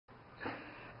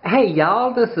Hey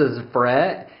y'all, this is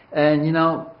Brett, and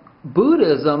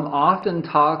Buddhism often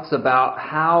talks about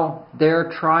how they're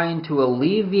trying to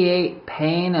alleviate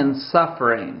pain and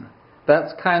suffering.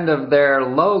 That's kind of their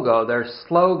logo, their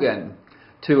slogan,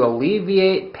 to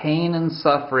alleviate pain and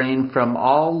suffering from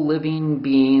all living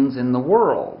beings in the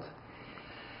world.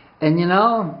 And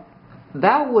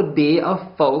that would be a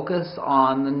focus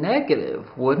on the negative,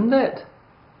 wouldn't it?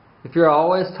 If you're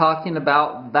always talking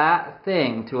about that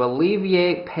thing, to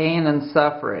alleviate pain and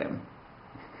suffering.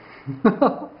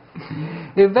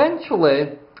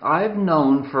 Eventually, I've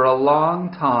known for a long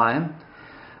time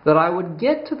that I would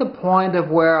get to the point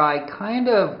of where I kind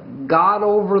of got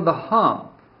over the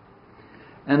hump.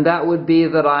 And that would be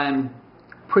that I'm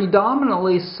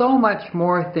predominantly so much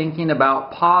more thinking about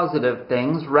positive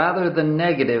things rather than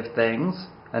negative things.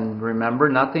 And remember,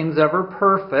 nothing's ever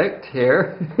perfect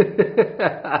here,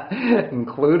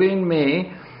 including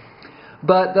me.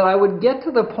 But that I would get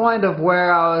to the point of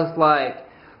where I was like,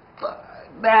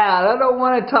 man, I don't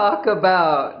want to talk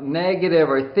about negative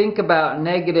or think about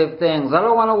negative things. I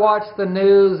don't want to watch the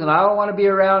news and I don't want to be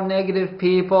around negative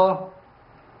people.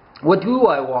 What do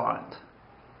I want?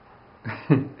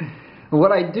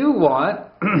 What I do want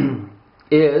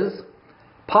is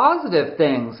positive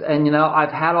things. And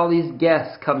I've had all these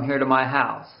guests come here to my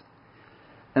house,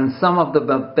 and some of them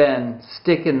have been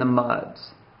stick in the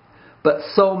muds, but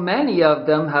so many of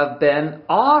them have been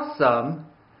awesome,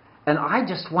 and I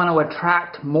just want to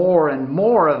attract more and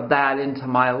more of that into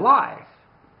my life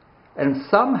and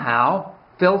somehow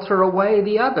filter away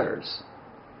the others.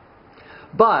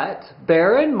 But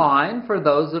bear in mind, for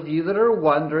those of you that are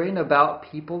wondering about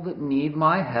people that need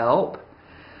my help,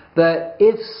 that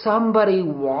if somebody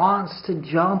wants to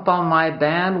jump on my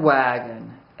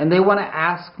bandwagon and they want to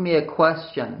ask me a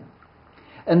question,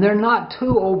 and they're not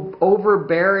too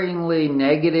overbearingly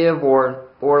negative or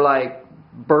like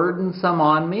burdensome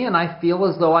on me, and I feel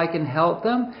as though I can help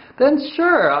them, then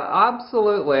sure,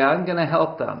 absolutely, I'm going to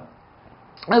help them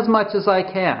as much as I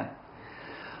can.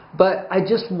 But I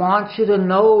just want you to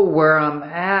know where I'm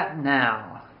at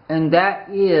now, and that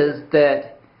is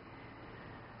that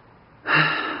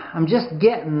I'm just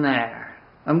getting there.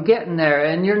 I'm getting there,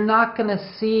 and you're not going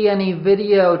to see any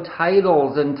video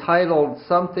titles entitled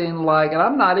something like, and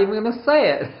I'm not even going to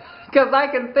say it, because I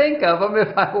can think of them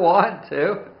if I want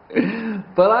to,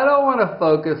 but I don't want to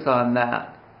focus on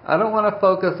that. I don't want to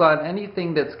focus on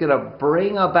anything that's going to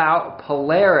bring about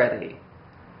polarity.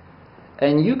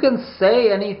 And you can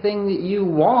say anything that you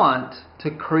want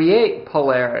to create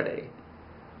polarity.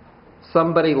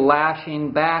 Somebody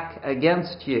lashing back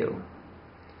against you.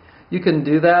 You can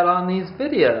do that on these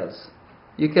videos.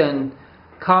 You can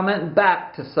comment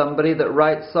back to somebody that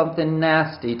writes something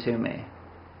nasty to me.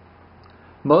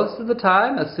 Most of the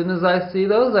time, as soon as I see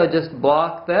those, I just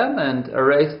block them and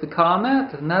erase the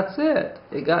comment, and that's it.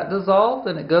 It got dissolved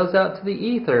and it goes out to the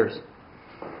ethers.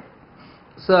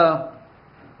 So,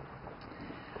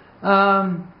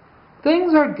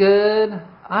 things are good.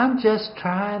 I'm just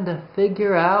trying to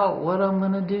figure out what I'm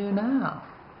going to do now.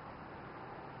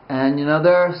 And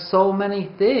there are so many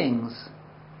things,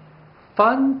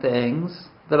 fun things,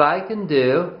 that I can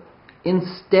do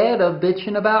instead of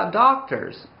bitching about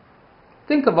doctors.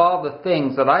 Think of all the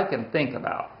things that I can think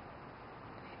about.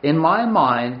 In my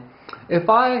mind,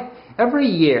 every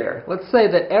year, let's say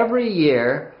that every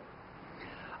year,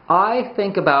 I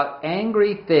think about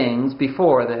angry things.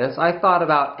 Before this, I thought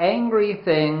about angry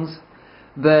things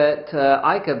that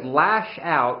I could lash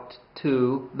out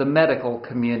to the medical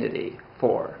community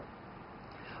for.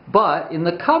 But in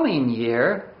the coming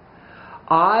year,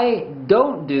 I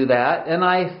don't do that, and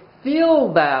I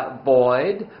fill that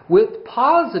void with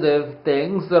positive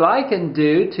things that I can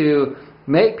do to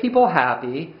make people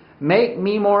happy, make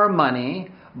me more money,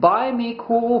 buy me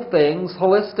cool things,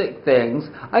 holistic things.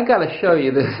 I got to show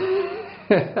you this.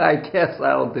 I guess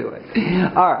I'll do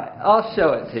it. All right, I'll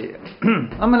show it to you.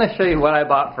 I'm going to show you what I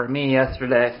bought for me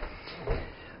yesterday.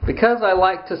 Because I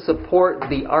like to support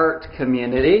the art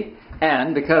community,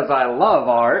 and because I love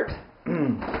art,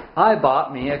 I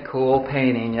bought me a cool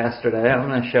painting yesterday. I'm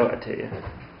going to show it to you.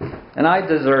 And I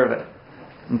deserve it.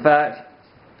 In fact,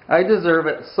 I deserve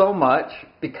it so much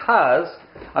because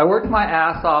I worked my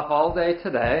ass off all day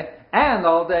today and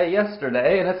all day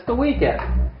yesterday, and it's the weekend.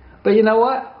 But you know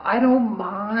what? I don't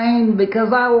mind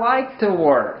because I like to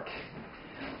work.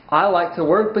 I like to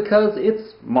work because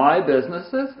it's my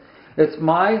businesses, it's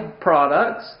my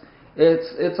products,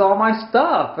 it's all my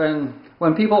stuff. And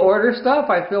when people order stuff,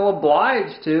 I feel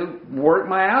obliged to work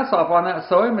my ass off on that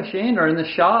sewing machine or in the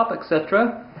shop,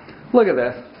 etc. Look at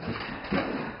this.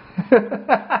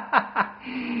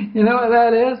 You know what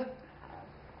that is?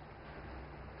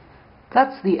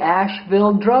 That's the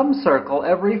Asheville Drum Circle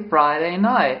every Friday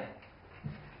night.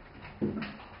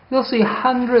 You'll see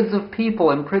hundreds of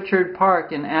people in Pritchard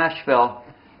Park in Asheville.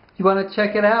 You want to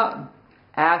check it out?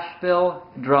 Asheville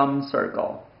Drum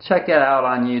Circle. Check it out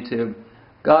on YouTube.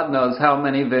 God knows how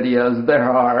many videos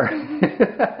there are.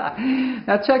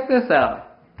 Now check this out.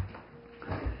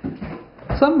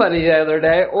 Somebody the other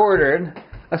day ordered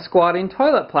a squatting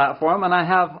toilet platform, and I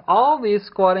have all these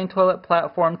squatting toilet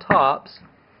platform tops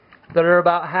that are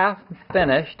about half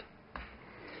finished.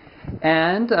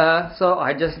 And so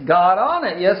I just got on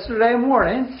it yesterday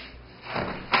morning.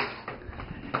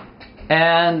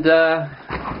 And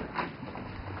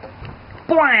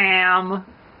blam!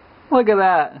 Look at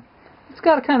that. It's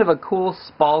got a kind of a cool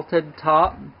spalted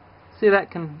top. See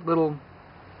that little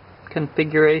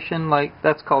configuration? Like,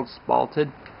 that's called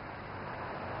spalted.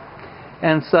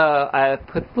 And so I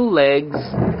put the legs,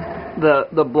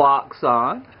 the blocks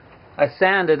on. I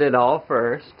sanded it all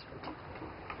first.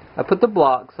 I put the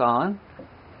blocks on.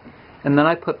 And then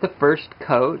I put the first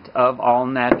coat of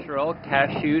all-natural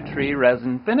cashew tree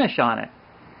resin finish on it.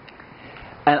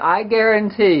 And I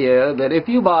guarantee you that if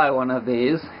you buy one of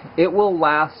these, it will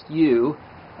last you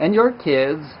and your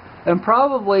kids and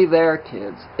probably their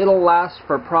kids. It'll last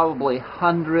for probably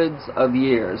hundreds of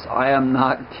years. I am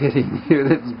not kidding you.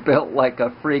 It's built like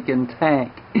a freaking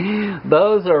tank.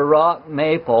 Those are rock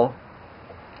maple,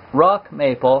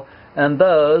 and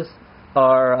those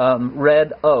are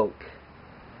red oak.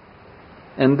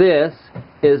 And this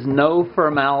is no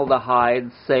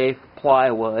formaldehyde safe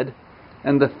plywood,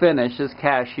 and the finish is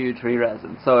cashew tree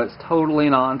resin. So it's totally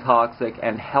non-toxic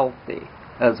and healthy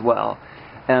as well.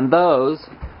 And those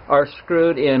are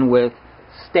screwed in with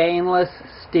stainless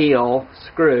steel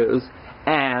screws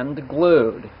and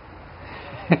glued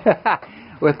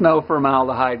with no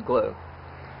formaldehyde glue.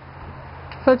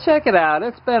 So check it out.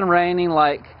 It's been raining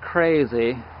like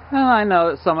crazy. And I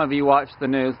know that some of you watch the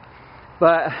news,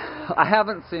 but I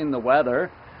haven't seen the weather.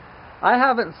 I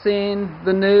haven't seen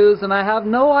the news, and I have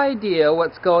no idea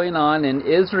what's going on in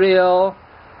Israel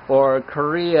or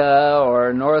Korea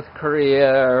or North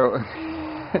Korea or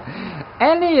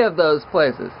any of those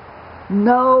places.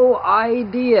 No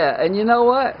idea. And you know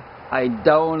what? I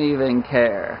don't even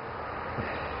care.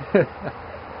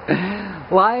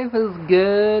 Life is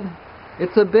good.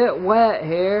 It's a bit wet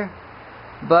here,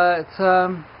 but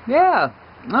yeah,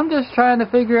 I'm just trying to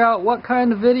figure out what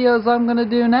kind of videos I'm going to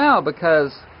do now,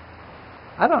 because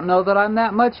I don't know that I'm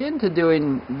that much into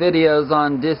doing videos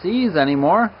on dis-ease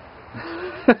anymore.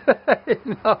 You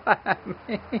know what I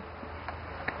mean?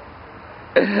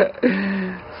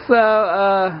 So,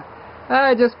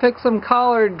 I just picked some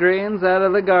collard greens out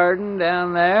of the garden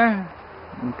down there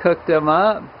and cooked them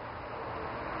up.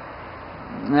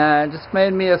 Just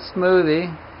made me a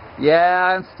smoothie.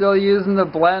 Yeah, I'm still using the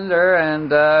blender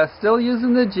and still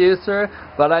using the juicer,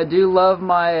 but I do love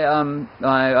my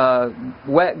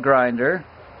wet grinder,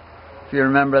 if you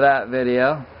remember that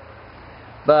video.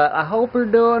 But I hope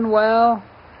you're doing well,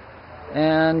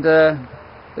 and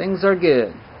things are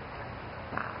good.